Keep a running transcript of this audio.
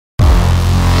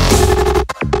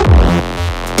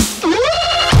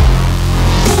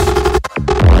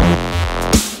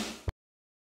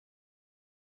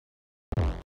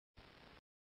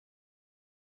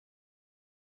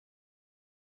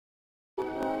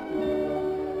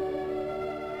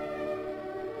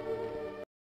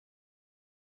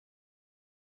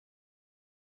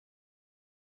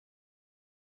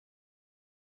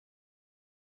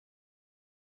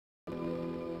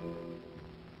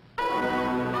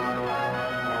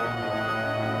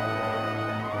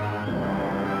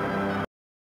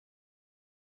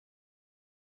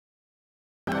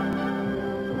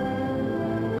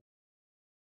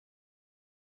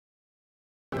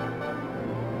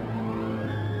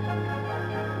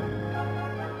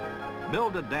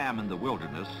Build a dam in the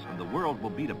wilderness and the world will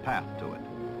beat a path to it.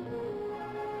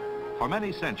 For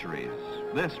many centuries,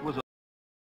 this was a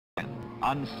land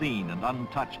unseen and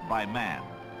untouched by man,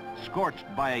 scorched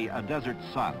by a desert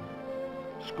sun,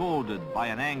 scolded by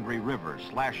an angry river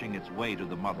slashing its way to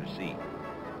the mother sea.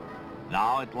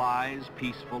 Now it lies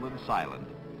peaceful and silent,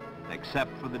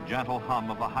 except for the gentle hum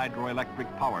of a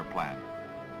hydroelectric power plant,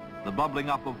 the bubbling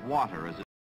up of water as it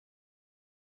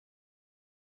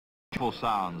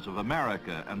sounds of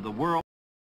America and the world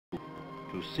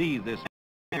to see this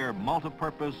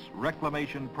multi-purpose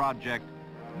reclamation project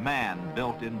man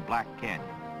built in Black Canyon.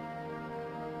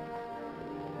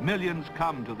 Millions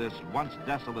come to this once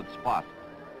desolate spot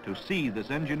to see this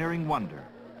engineering wonder,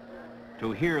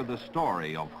 to hear the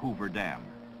story of Hoover Dam.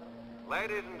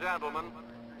 Ladies and gentlemen,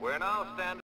 we're now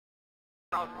standing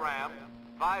on the ramp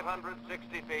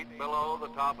 560 feet below the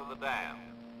top of the dam.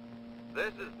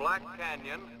 This is Black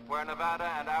Canyon, where Nevada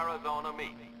and Arizona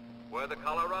meet, where the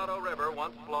Colorado River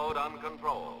once flowed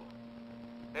uncontrolled.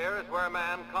 Here is where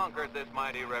man conquered this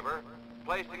mighty river,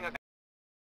 placing a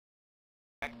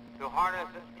to harness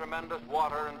its tremendous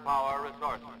water and power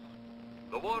resources.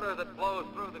 The water that flows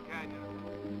through the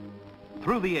canyon.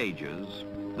 Through the ages,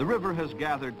 the river has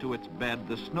gathered to its bed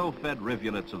the snow-fed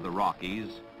rivulets of the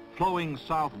Rockies, flowing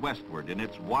southwestward in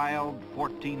its wild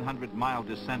 1,400-mile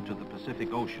descent to the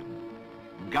Pacific Ocean,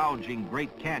 gouging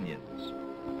great canyons,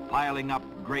 piling up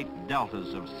great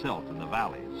deltas of silt in the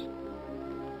valleys.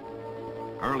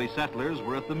 Early settlers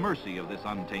were at the mercy of this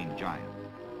untamed giant.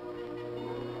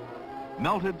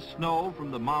 Melted snow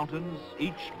from the mountains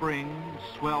each spring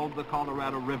swelled the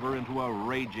Colorado River into a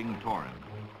raging torrent,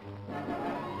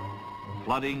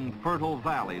 flooding fertile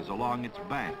valleys along its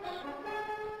banks,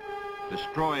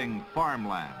 destroying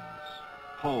farmlands,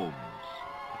 homes,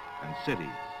 and cities.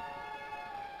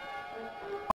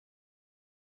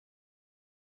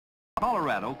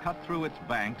 Colorado cut through its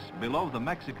banks below the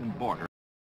Mexican border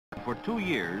and for 2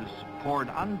 years poured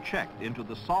unchecked into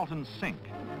the Salton Sink,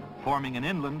 forming an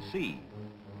inland sea.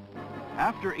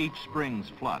 After each spring's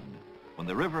flood, when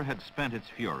the river had spent its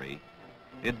fury,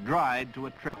 it dried to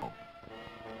a trickle.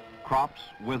 Crops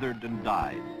withered and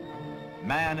died.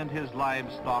 Man and his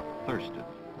livestock thirsted.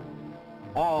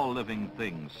 All living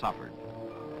things suffered.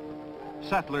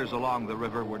 Settlers along the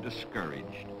river were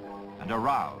discouraged and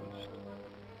aroused.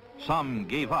 Some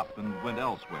gave up and went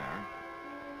elsewhere.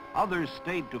 Others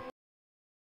stayed to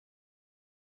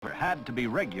had to be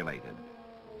regulated,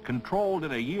 controlled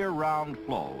in a year-round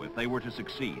flow if they were to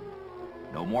succeed.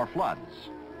 No more floods,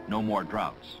 no more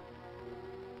droughts.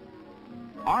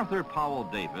 Arthur Powell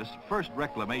Davis, first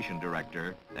reclamation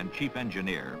director and chief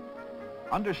engineer,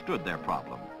 understood their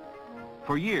problem.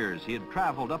 For years he had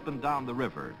traveled up and down the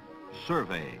river,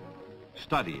 surveying,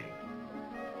 studying.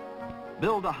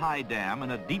 Build a high dam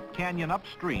in a deep canyon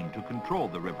upstream to control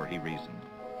the river, he reasoned.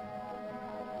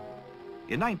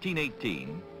 In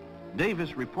 1918,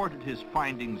 Davis reported his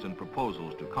findings and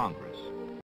proposals to Congress.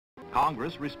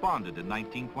 Congress responded in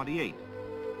 1928,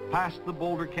 passed the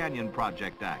Boulder Canyon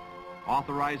Project Act,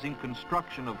 authorizing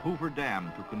construction of Hoover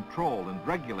Dam to control and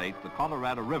regulate the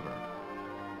Colorado River,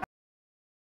 and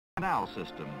a canal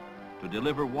system to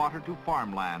deliver water to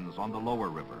farmlands on the lower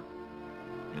river.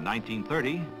 In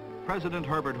 1930, President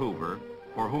Herbert Hoover,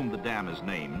 for whom the dam is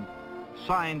named,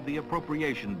 signed the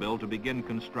appropriation bill to begin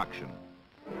construction.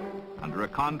 Under a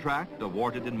contract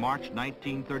awarded in March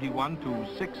 1931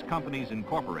 to 6 companies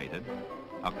incorporated,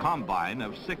 a combine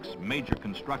of 6 major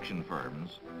construction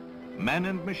firms, men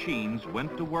and machines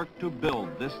went to work to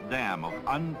build this dam of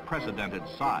unprecedented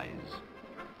size,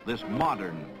 this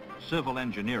modern civil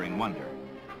engineering wonder.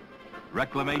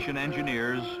 Reclamation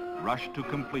engineers rushed to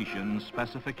completion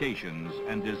specifications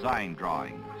and design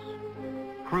drawings.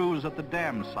 Crews at the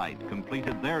dam site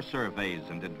completed their surveys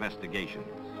and investigations.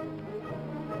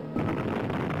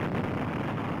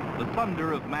 The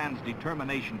thunder of man's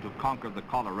determination to conquer the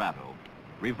Colorado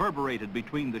reverberated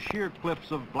between the sheer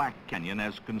cliffs of Black Canyon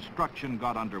as construction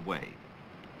got underway.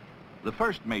 The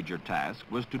first major task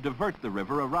was to divert the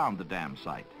river around the dam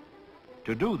site.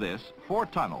 To do this, 4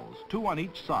 tunnels, 2 on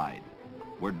each side,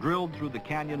 were drilled through the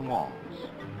canyon walls.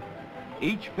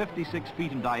 Each 56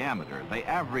 feet in diameter, they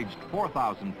averaged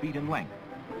 4,000 feet in length.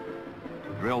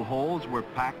 Drill holes were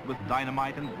packed with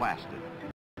dynamite and blasted.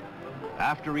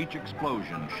 After each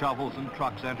explosion, shovels and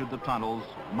trucks entered the tunnels,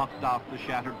 mucked out the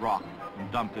shattered rock,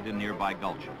 and dumped it in nearby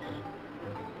gulches.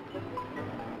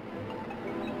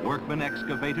 Workmen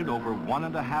excavated over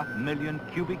 1.5 million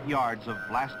cubic yards of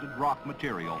blasted rock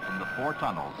material from the 4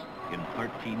 tunnels in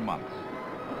 13 months.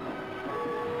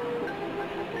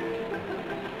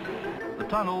 The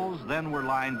tunnels then were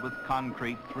lined with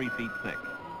concrete 3 feet thick.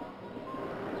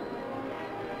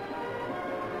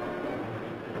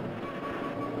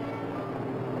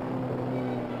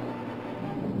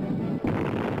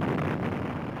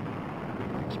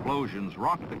 Explosions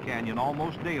rocked the canyon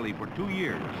almost daily for 2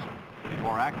 years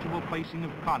before actual placing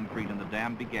of concrete in the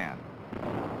dam began.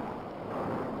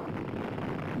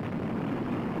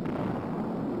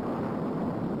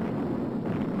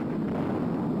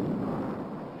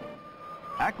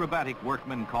 Acrobatic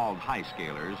workmen called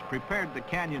high-scalers prepared the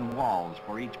canyon walls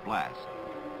for each blast.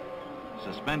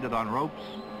 Suspended on ropes,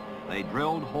 they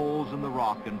drilled holes in the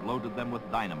rock and loaded them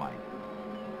with dynamite.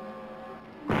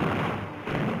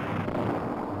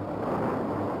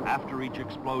 After each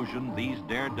explosion, these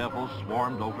daredevils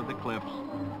swarmed over the cliffs,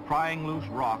 prying loose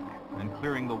rock and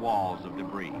clearing the walls of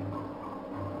debris.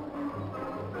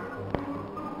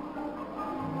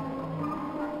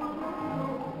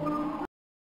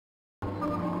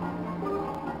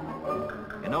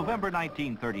 In November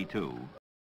 1932,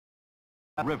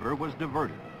 the river was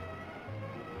diverted.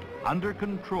 Under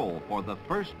control for the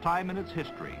first time in its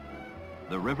history,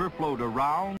 the river flowed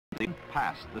around and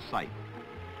past the site.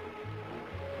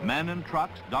 Men and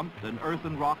trucks dumped an earth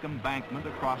and rock embankment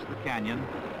across the canyon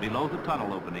below the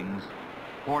tunnel openings,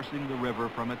 forcing the river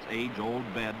from its age-old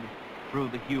bed through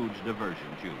the huge diversion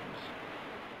tubes.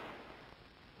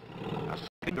 A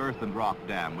second earth and rock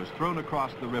dam was thrown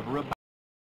across the river about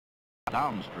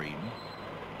downstream,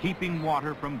 keeping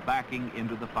water from backing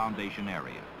into the foundation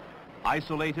area.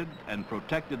 Isolated and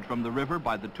protected from the river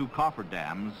by the 2 coffer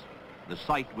dams, the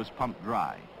site was pumped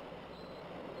dry.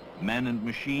 Men and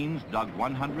machines dug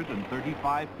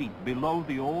 135 feet below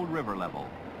the old river level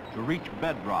to reach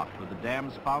bedrock for the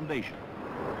dam's foundation,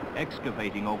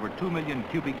 excavating over 2 million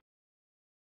cubic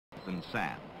feet in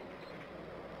sand.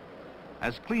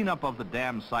 As cleanup of the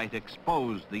dam site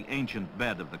exposed the ancient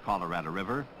bed of the Colorado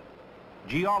River,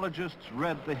 geologists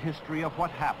read the history of what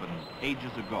happened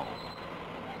ages ago.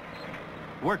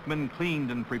 Workmen cleaned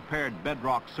and prepared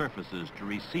bedrock surfaces to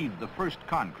receive the first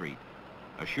concrete,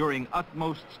 assuring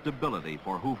utmost stability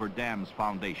for Hoover Dam's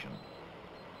foundation.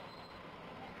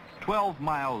 12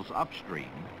 miles upstream,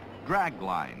 drag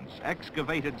lines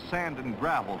excavated sand and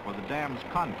gravel for the dam's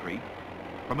concrete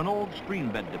from an old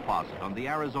streambed deposit on the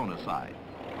Arizona side.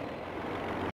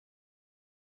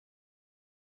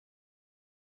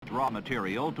 Raw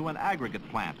material to an aggregate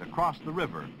plant across the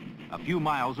river, a few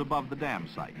miles above the dam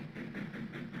site.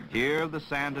 Here, the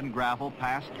sand and gravel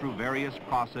passed through various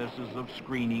processes of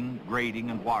screening, grading,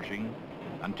 and washing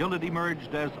until it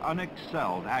emerged as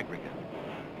unexcelled aggregate.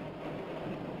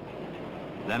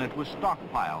 Then it was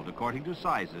stockpiled according to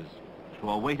sizes to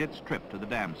await its trip to the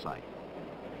dam site.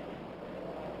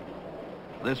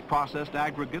 This processed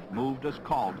aggregate moved as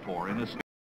called for in a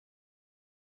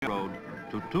road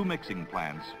to 2 mixing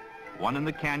plants, one in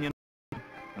the canyon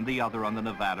and the other on the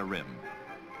Nevada rim.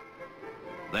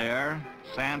 There,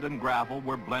 sand and gravel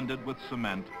were blended with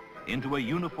cement into a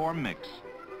uniform mix,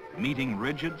 meeting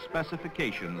rigid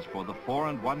specifications for the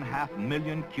 4.5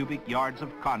 million cubic yards of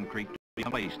concrete to be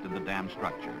placed in the dam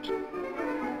structures.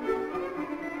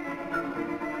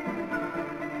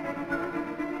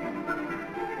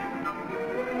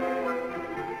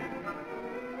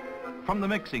 From the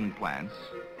mixing plants,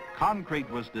 concrete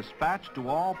was dispatched to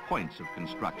all points of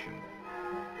construction.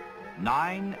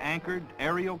 9 anchored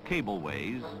aerial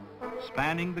cableways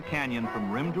spanning the canyon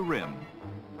from rim to rim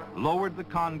lowered the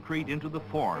concrete into the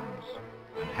forms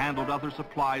and handled other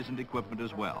supplies and equipment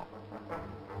as well.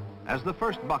 As the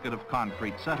first bucket of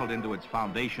concrete settled into its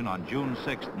foundation on June 6,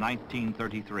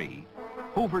 1933,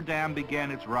 Hoover Dam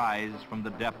began its rise from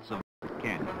the depths of the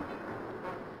canyon.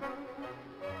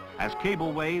 As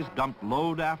cableways dumped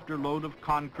load after load of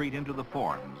concrete into the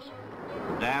forms,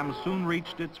 the dam soon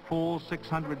reached its full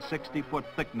 660-foot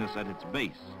thickness at its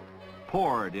base.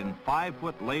 Poured in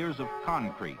 5-foot layers of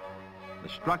concrete, the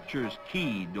structure's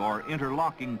keyed or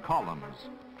interlocking columns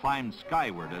climbed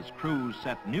skyward as crews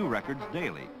set new records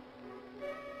daily.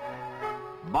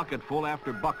 Bucketful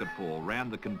after bucketful ran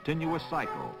the continuous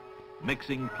cycle,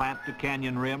 mixing plant to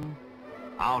canyon rim,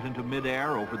 out into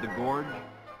midair over the gorge,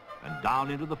 and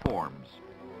down into the forms,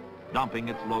 dumping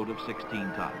its load of 16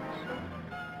 tons.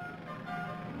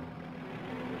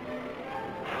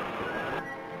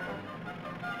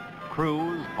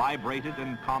 Crews vibrated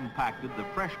and compacted the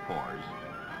fresh pours,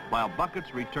 while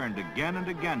buckets returned again and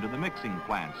again to the mixing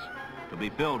plants to be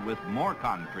filled with more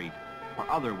concrete for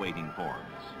other waiting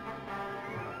forms.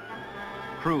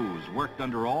 Crews worked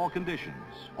under all conditions,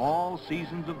 all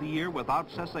seasons of the year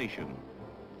without cessation,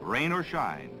 rain or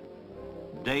shine,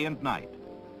 day and night.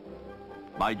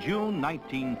 By June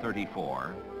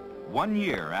 1934, 1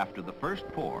 year after the first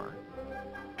pour,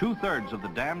 2/3 of the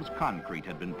dam's concrete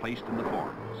had been placed in the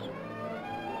forms.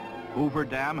 Hoover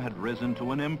Dam had risen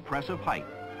to an impressive height,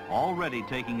 already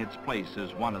taking its place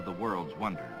as one of the world's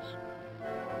wonders.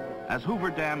 As Hoover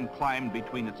Dam climbed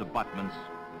between its abutments,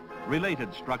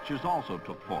 related structures also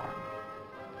took form.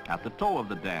 At the toe of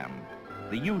the dam,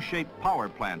 the U-shaped power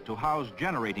plant to house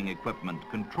generating equipment,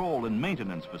 control and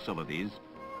maintenance facilities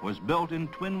was built in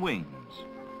twin wings,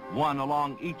 one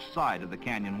along each side of the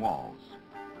canyon walls.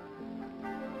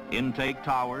 Intake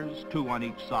towers, two on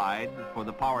each side, for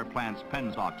the power plant's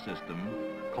penstock system,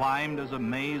 climbed as a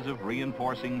maze of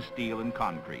reinforcing steel and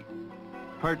concrete.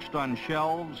 Perched on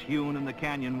shelves hewn in the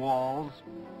canyon walls,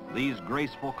 these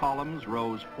graceful columns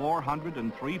rose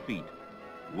 403 feet,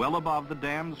 well above the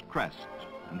dam's crest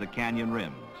and the canyon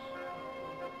rims.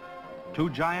 Two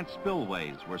giant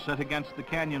spillways were set against the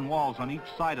canyon walls on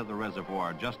each side of the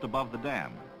reservoir just above the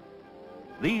dam.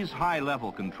 These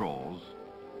high-level controls,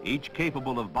 each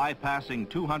capable of bypassing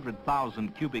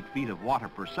 200,000 cubic feet of water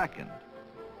per second,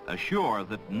 assure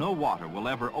that no water will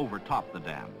ever overtop the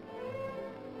dam.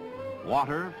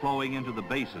 Water flowing into the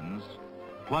basins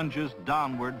plunges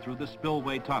downward through the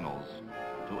spillway tunnels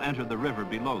to enter the river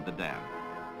below the dam.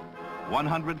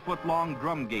 100-foot-long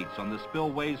drum gates on the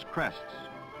spillway's crests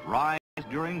rise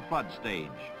during flood stage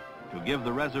to give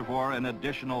the reservoir an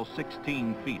additional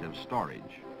 16 feet of storage.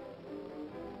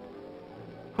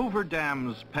 Hoover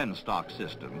Dam's penstock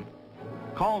system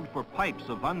called for pipes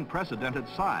of unprecedented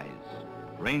size,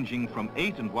 ranging from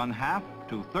 8 1/2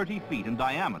 to 30 feet in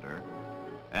diameter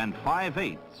and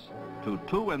 5/8 to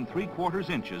 2 3/4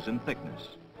 inches in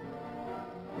thickness.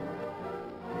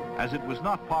 As it was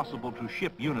not possible to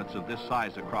ship units of this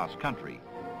size across country,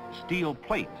 steel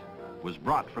plate was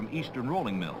brought from eastern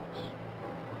rolling mills.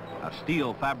 A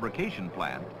steel fabrication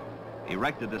plant,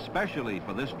 erected especially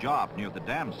for this job near the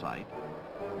dam site,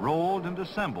 rolled and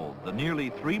assembled the nearly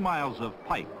 3 miles of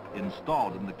pipe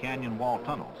installed in the canyon wall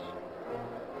tunnels.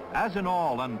 As in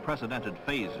all unprecedented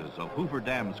phases of Hoover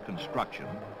Dam's construction,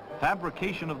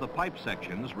 fabrication of the pipe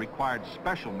sections required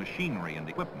special machinery and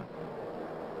equipment.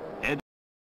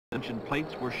 Edge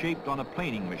plates were shaped on a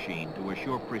planing machine to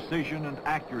assure precision and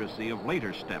accuracy of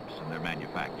later steps in their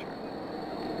manufacture.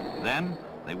 Then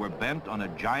they were bent on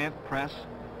a giant press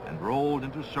and rolled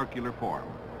into circular form.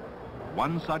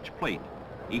 One such plate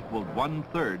equaled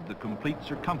 1/3 the complete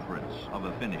circumference of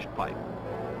a finished pipe.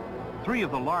 3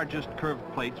 of the largest curved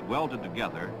plates welded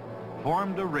together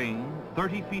formed a ring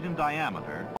 30 feet in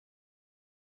diameter.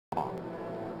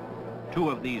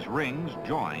 2 of these rings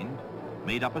joined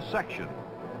made up a section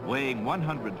weighing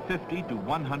 150 to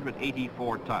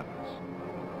 184 tons.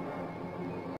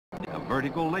 A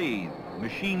vertical lathe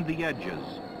machined the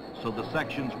edges so the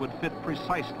sections would fit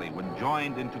precisely when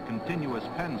joined into continuous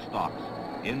penstocks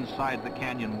inside the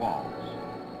canyon walls.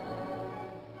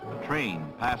 A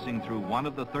train passing through one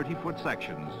of the 30-foot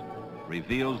sections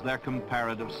reveals their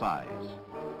comparative size.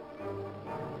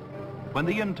 When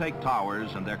the intake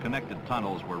towers and their connected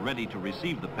tunnels were ready to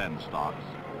receive the penstocks,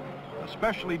 a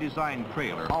specially designed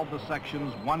trailer hauled the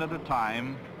sections one at a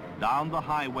time down the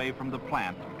highway from the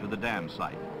plant to the dam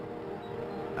site.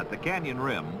 At the canyon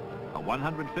rim, a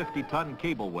 150-ton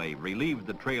cableway relieved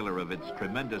the trailer of its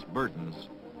tremendous burdens,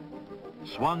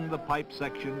 swung the pipe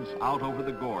sections out over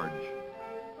the gorge,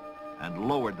 and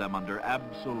lowered them under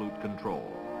absolute control.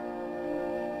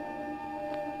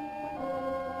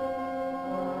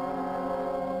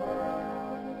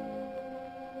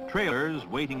 Trailers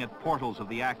waiting at portals of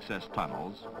the access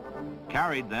tunnels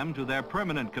carried them to their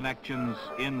permanent connections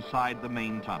inside the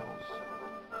main tunnels.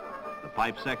 The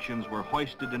pipe sections were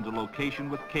hoisted into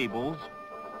location with cables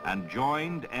and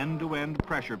joined end-to-end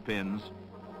pressure pins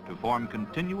to form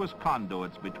continuous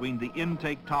conduits between the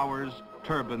intake towers,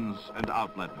 turbines, and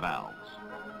outlet valves.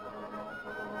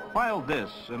 While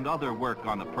this and other work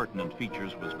on appurtenant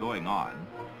features was going on,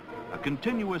 a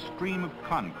continuous stream of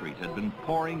concrete had been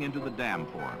pouring into the dam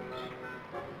forms.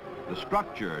 The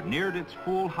structure neared its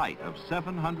full height of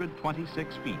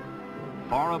 726 feet,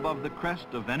 far above the crest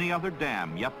of any other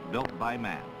dam yet built by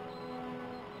man.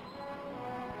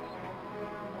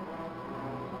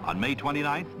 On May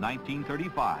 29,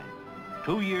 1935,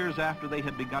 2 years after they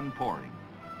had begun pouring,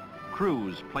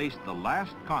 crews placed the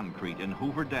last concrete in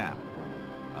Hoover Dam,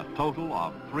 a total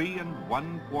of 3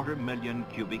 1/4 million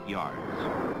cubic yards.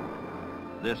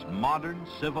 This modern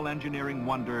civil engineering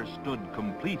wonder stood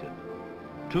completed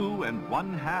 2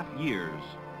 1/2 years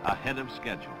ahead of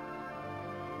schedule.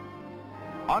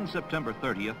 On September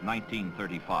 30th,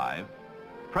 1935,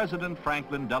 President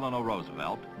Franklin Delano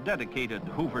Roosevelt dedicated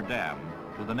Hoover Dam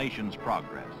to the nation's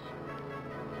progress.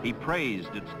 He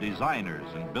praised its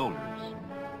designers and builders.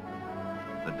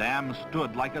 The dam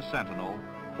stood like a sentinel,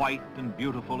 white and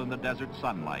beautiful in the desert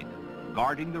sunlight,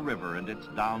 guarding the river and its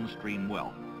downstream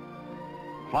wealth.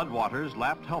 Floodwaters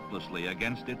lapped helplessly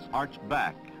against its arched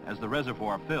back as the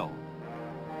reservoir filled.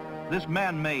 This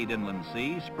man-made inland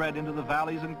sea spread into the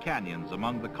valleys and canyons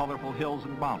among the colorful hills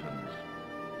and mountains.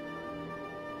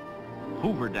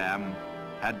 Hoover Dam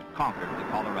had conquered the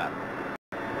Colorado.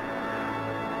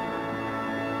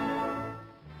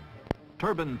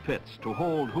 Turbine pits to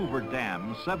hold Hoover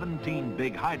Dam's 17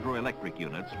 big hydroelectric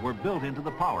units were built into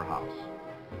the powerhouse.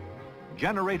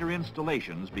 Generator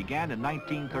installations began in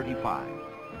 1935.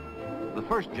 The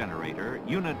first generator,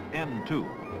 Unit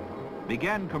N2,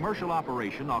 began commercial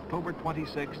operation October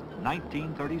 26,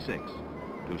 1936,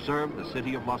 to serve the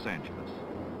city of Los Angeles.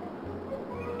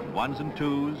 In ones and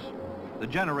twos, the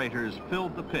generators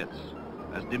filled the pits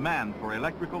as demand for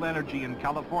electrical energy in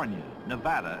California,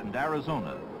 Nevada, and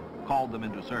Arizona called them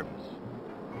into service.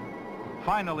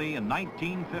 Finally, in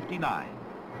 1959,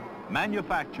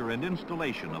 manufacture and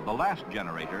installation of the last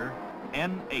generator,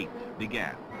 N8,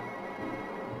 began.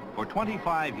 For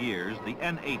 25 years, the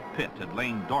N8 pit had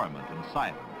lain dormant and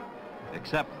silent,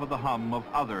 except for the hum of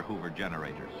other Hoover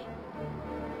generators.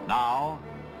 Now,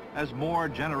 as more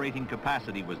generating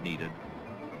capacity was needed,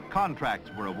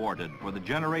 contracts were awarded for the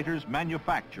generator's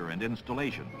manufacture and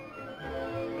installation.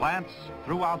 Plants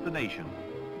throughout the nation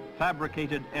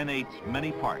fabricated N8's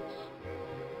many parts.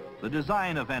 The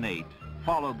design of N8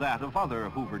 followed that of other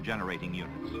Hoover generating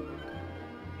units.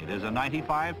 It is a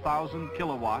 95,000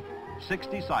 kilowatt,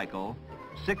 60-cycle,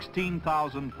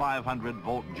 16,500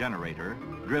 volt generator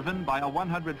driven by a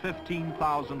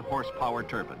 115,000 horsepower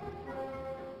turbine.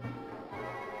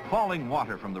 Falling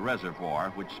water from the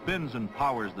reservoir, which spins and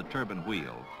powers the turbine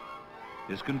wheel,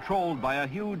 is controlled by a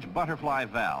huge butterfly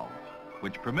valve,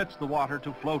 which permits the water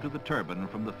to flow to the turbine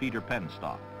from the feeder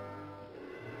penstock.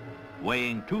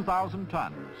 Weighing 2,000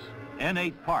 tons,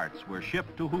 N8 parts were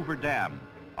shipped to Hoover Dam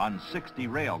on 60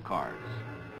 rail cars.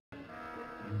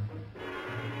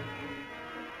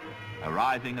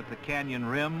 Arriving at the canyon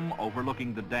rim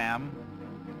overlooking the dam,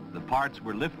 the parts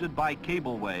were lifted by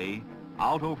cableway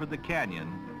out over the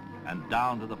canyon and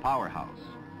down to the powerhouse.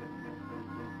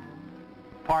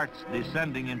 Parts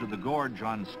descending into the gorge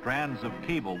on strands of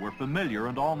cable were familiar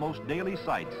and almost daily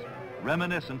sights,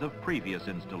 reminiscent of previous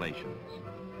installations.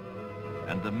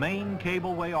 And the main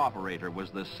cableway operator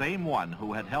was the same one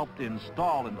who had helped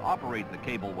install and operate the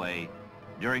cableway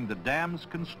during the dam's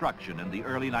construction in the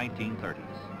early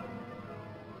 1930s.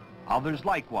 Others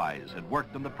likewise had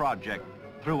worked on the project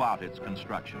throughout its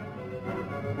construction.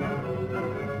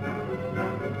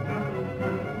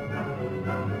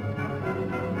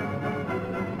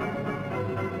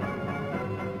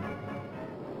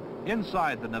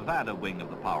 Inside the Nevada wing of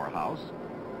the powerhouse,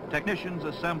 technicians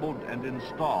assembled and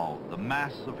installed the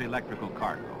mass of electrical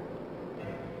cargo.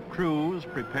 Crews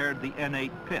prepared the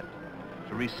N8 pit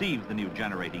to receive the new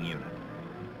generating unit.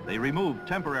 They removed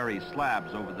temporary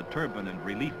slabs over the turbine and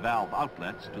relief valve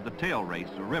outlets to the tail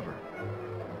race or river.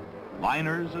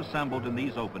 Liners assembled in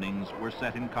these openings were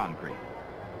set in concrete.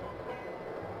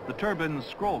 The turbine's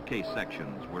scroll case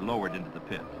sections were lowered into the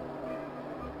pit.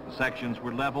 The sections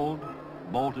were leveled,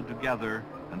 bolted together,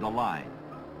 and aligned.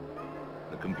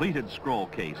 The completed scroll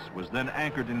case was then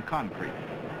anchored in concrete.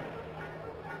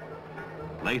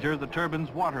 Later, the turbine's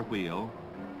water wheel,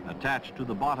 attached to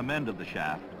the bottom end of the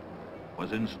shaft,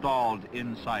 was installed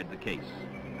inside the case.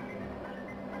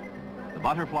 The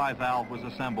butterfly valve was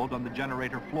assembled on the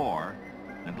generator floor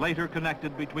and later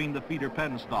connected between the feeder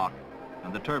penstock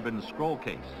and the turbine's scroll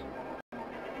case.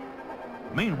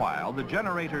 Meanwhile, the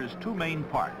generator's two main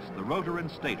parts, the rotor and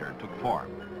stator, took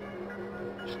form.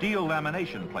 Steel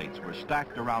lamination plates were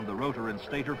stacked around the rotor and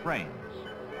stator frames.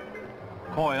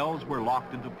 Coils were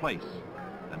locked into place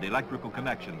and electrical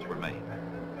connections were made.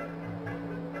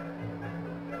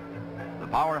 The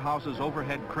powerhouse's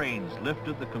overhead cranes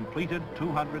lifted the completed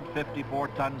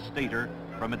 254-ton stator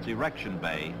from its erection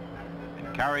bay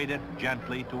and carried it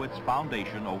gently to its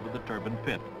foundation over the turbine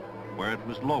pit, where it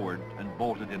was lowered and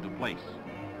bolted into place.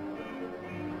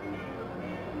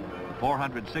 The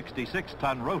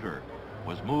 466-ton rotor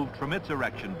was moved from its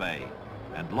erection bay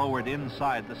and lowered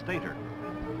inside the stator.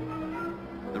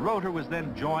 The rotor was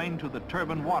then joined to the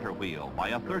turbine water wheel by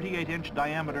a 38-inch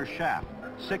diameter shaft,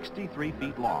 63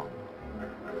 feet long.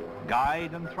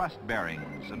 Guide and thrust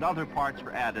bearings and other parts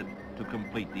were added to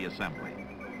complete the assembly.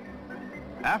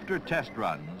 After test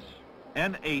runs,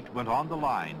 N8 went on the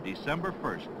line December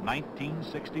 1st,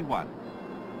 1961,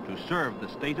 to serve the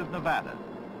state of Nevada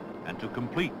and to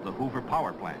complete the Hoover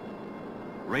power plant,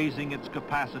 raising its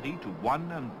capacity to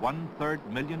 1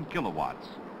 1/3 million kilowatts,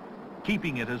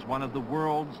 keeping it as one of the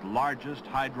world's largest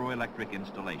hydroelectric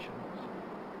installations.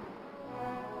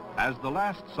 As the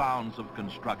last sounds of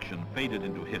construction faded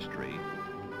into history,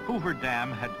 Hoover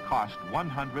Dam had cost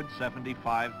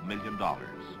 $175 million.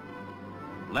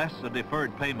 Less a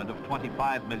deferred payment of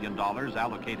 $25 million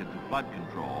allocated to flood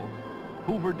control,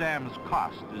 Hoover Dam's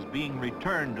cost is being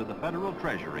returned to the federal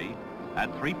treasury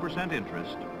at 3%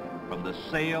 interest from the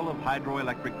sale of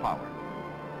hydroelectric power.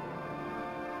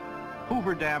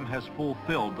 Hoover Dam has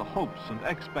fulfilled the hopes and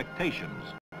expectations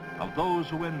of those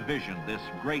who envisioned this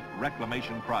great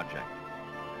reclamation project.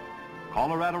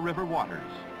 Colorado River waters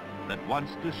that once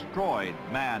destroyed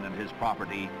man and his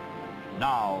property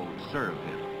now serve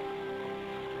him.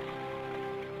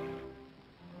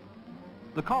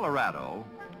 The Colorado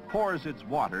pours its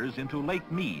waters into Lake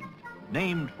Mead,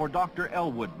 named for Dr.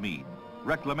 Elwood Mead,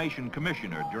 Reclamation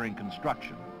Commissioner during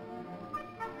construction.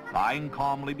 Lying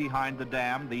calmly behind the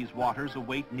dam, these waters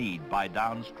await need by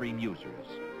downstream users.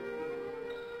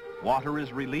 Water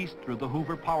is released through the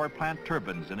Hoover Power Plant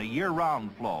turbines in a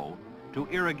year-round flow to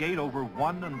irrigate over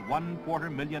 1 1/4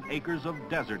 million acres of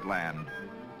desert land,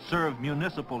 serve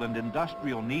municipal and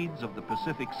industrial needs of the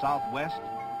Pacific Southwest,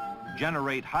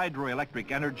 generate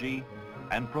hydroelectric energy,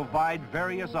 and provide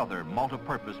various other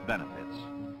multi-purpose benefits.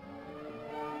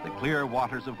 The clear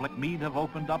waters of Lake Mead have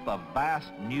opened up a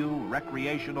vast new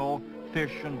recreational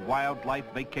fish and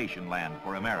wildlife vacation land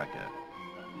for America.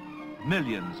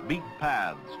 Millions beat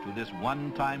paths to this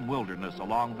one-time wilderness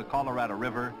along the Colorado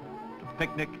River to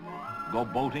picnic, go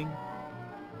boating,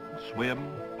 swim,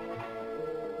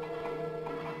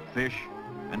 fish,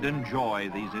 and enjoy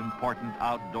these important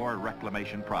outdoor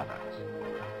reclamation products.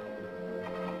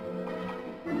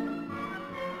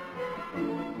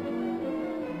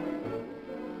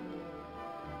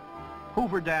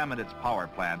 Hoover Dam and its power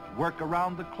plant work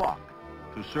around the clock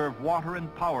to serve water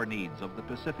and power needs of the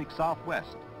Pacific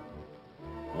Southwest.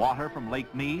 Water from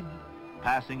Lake Mead,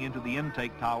 passing into the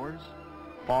intake towers,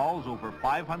 falls over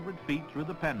 500 feet through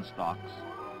the penstocks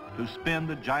to spin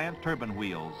the giant turbine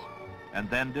wheels and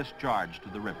then discharged to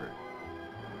the river.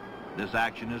 This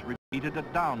action is repeated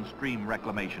at downstream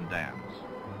reclamation dams.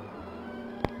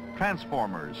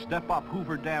 Transformers step up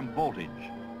Hoover Dam voltage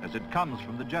as it comes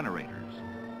from the generators.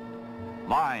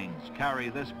 Lines carry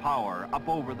this power up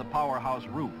over the powerhouse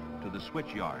roof to the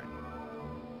switch yard.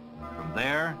 From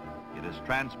there, it is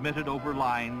transmitted over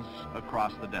lines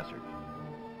across the desert.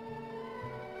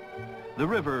 The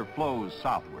river flows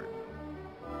southward,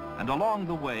 and along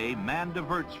the way, man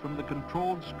diverts from the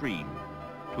controlled stream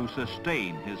to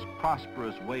sustain his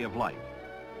prosperous way of life.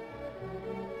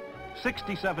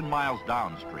 67 miles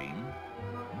downstream,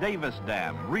 Davis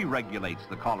Dam re-regulates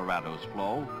the Colorado's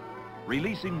flow,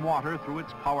 releasing water through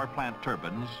its power plant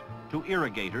turbines to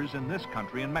irrigators in this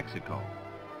country and Mexico.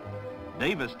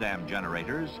 Davis Dam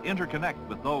generators interconnect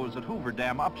with those at Hoover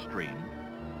Dam upstream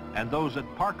and those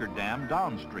at Parker Dam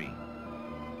downstream.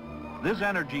 This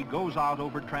energy goes out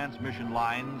over transmission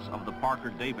lines of the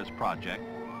Parker-Davis project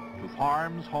to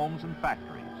farms, homes, and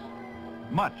factories.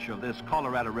 Much of this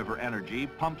Colorado River energy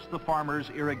pumps the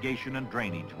farmers' irrigation and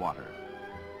drainage water.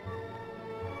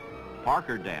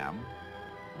 Parker Dam,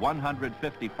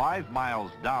 155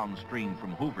 miles downstream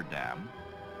from Hoover Dam,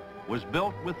 was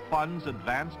built with funds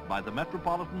advanced by the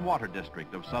Metropolitan Water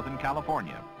District of Southern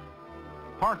California.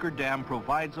 Parker Dam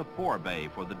provides a forebay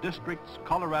for the district's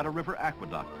Colorado River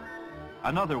Aqueduct,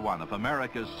 another one of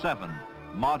America's 7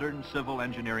 modern civil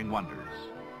engineering wonders.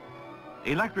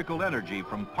 Electrical energy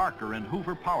from Parker and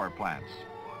Hoover power plants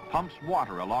pumps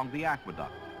water along the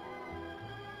aqueduct.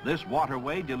 This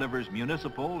waterway delivers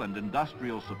municipal and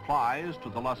industrial supplies to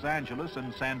the Los Angeles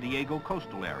and San Diego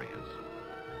coastal areas.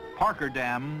 Parker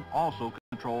Dam also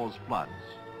controls floods.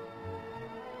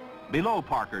 Below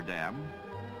Parker Dam,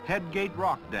 Headgate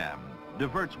Rock Dam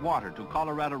diverts water to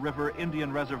Colorado River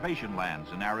Indian Reservation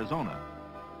lands in Arizona.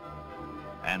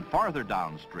 And farther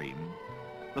downstream,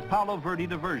 the Palo Verde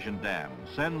Diversion Dam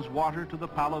sends water to the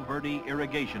Palo Verde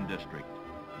Irrigation District,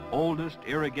 oldest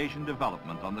irrigation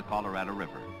development on the Colorado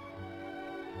River.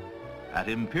 At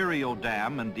Imperial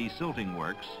Dam and Desilting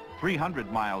Works,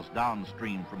 300 miles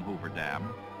downstream from Hoover Dam,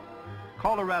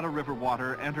 Colorado River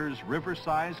water enters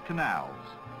river-sized canals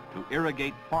to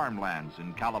irrigate farmlands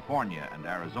in California and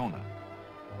Arizona.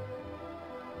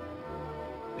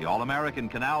 The All-American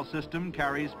Canal System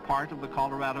carries part of the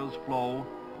Colorado's flow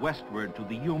westward to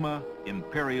the Yuma,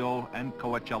 Imperial, and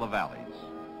Coachella valleys.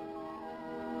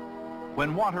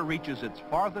 When water reaches its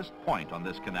farthest point on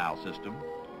this canal system,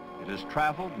 it has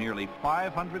traveled nearly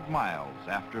 500 miles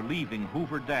after leaving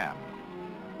Hoover Dam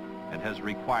and has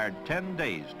required 10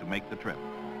 days to make the trip.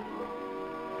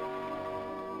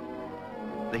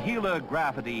 The Gila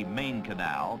Gravity Main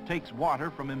Canal takes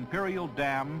water from Imperial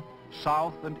Dam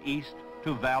south and east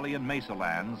to valley and mesa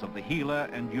lands of the Gila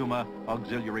and Yuma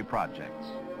auxiliary projects.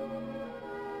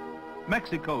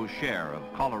 Mexico's share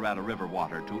of Colorado River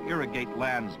water to irrigate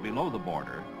lands below the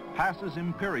border passes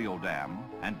Imperial Dam,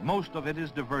 and most of it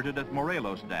is diverted at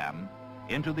Morelos Dam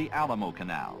into the Alamo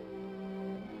Canal.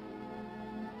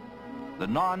 The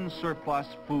non-surplus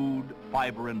food,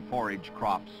 fiber, and forage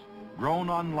crops grown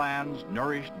on lands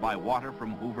nourished by water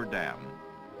from Hoover Dam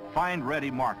find ready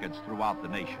markets throughout the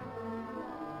nation.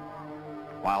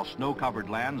 While snow-covered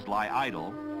lands lie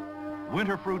idle,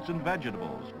 winter fruits and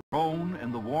vegetables grown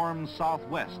in the warm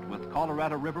Southwest with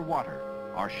Colorado River water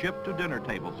are shipped to dinner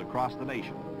tables across the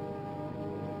nation.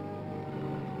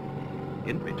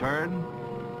 In return,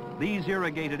 these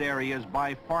irrigated areas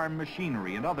buy farm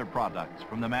machinery and other products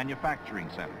from the manufacturing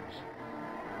centers.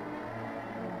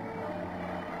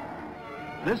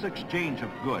 This exchange of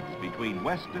goods between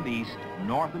West and East,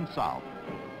 North and South,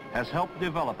 has helped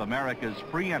develop America's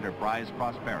free enterprise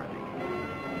prosperity.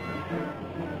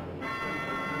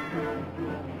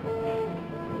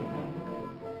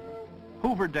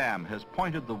 Hoover Dam has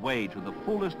pointed the way to the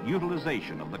fullest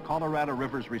utilization of the Colorado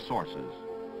River's resources.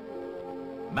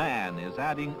 Man is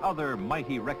adding other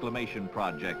mighty reclamation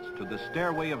projects to the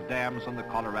stairway of dams on the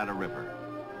Colorado River.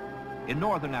 In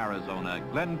northern Arizona,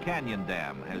 Glen Canyon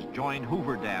Dam has joined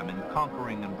Hoover Dam in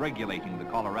conquering and regulating the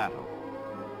Colorado.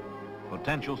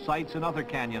 Potential sites in other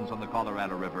canyons on the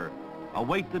Colorado River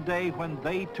await the day when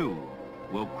they too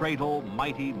will cradle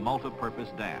mighty multi-purpose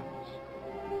dams.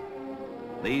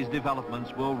 These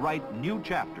developments will write new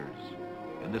chapters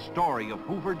in the story of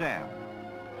Hoover Dam,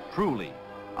 truly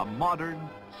a modern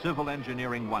civil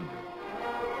engineering wonder.